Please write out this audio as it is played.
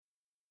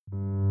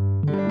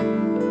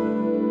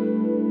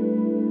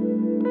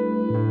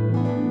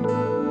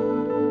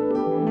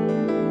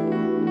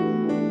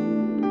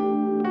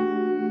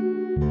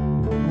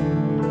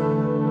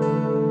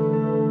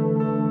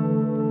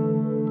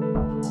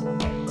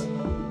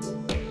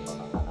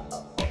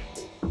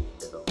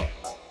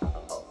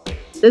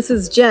This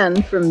is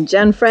Jen from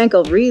Jen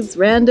Frankel Reads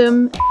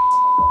Random.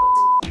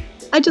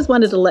 I just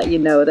wanted to let you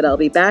know that I'll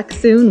be back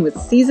soon with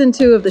Season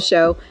 2 of the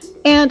show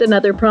and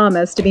another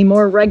promise to be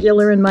more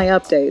regular in my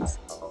updates.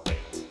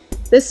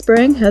 This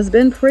spring has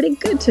been pretty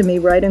good to me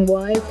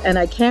writing-wise, and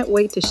I can't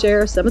wait to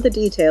share some of the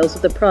details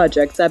of the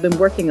projects I've been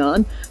working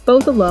on,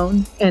 both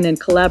alone and in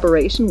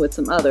collaboration with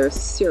some other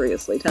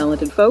seriously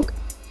talented folk.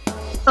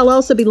 I'll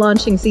also be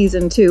launching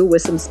Season 2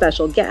 with some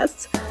special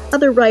guests,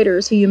 other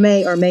writers who you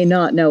may or may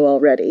not know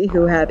already,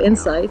 who have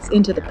insights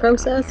into the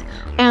process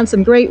and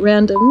some great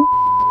random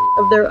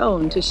of their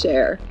own to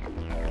share.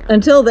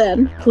 Until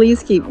then,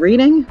 please keep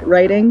reading,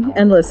 writing,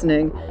 and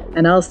listening,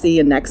 and I'll see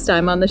you next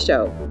time on the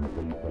show.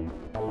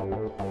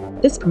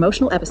 This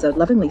promotional episode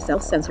lovingly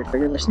self-censored for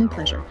your listening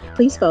pleasure.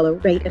 Please follow,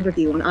 rate, and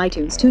review on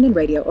iTunes, TuneIn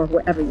Radio, or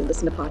wherever you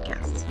listen to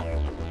podcasts.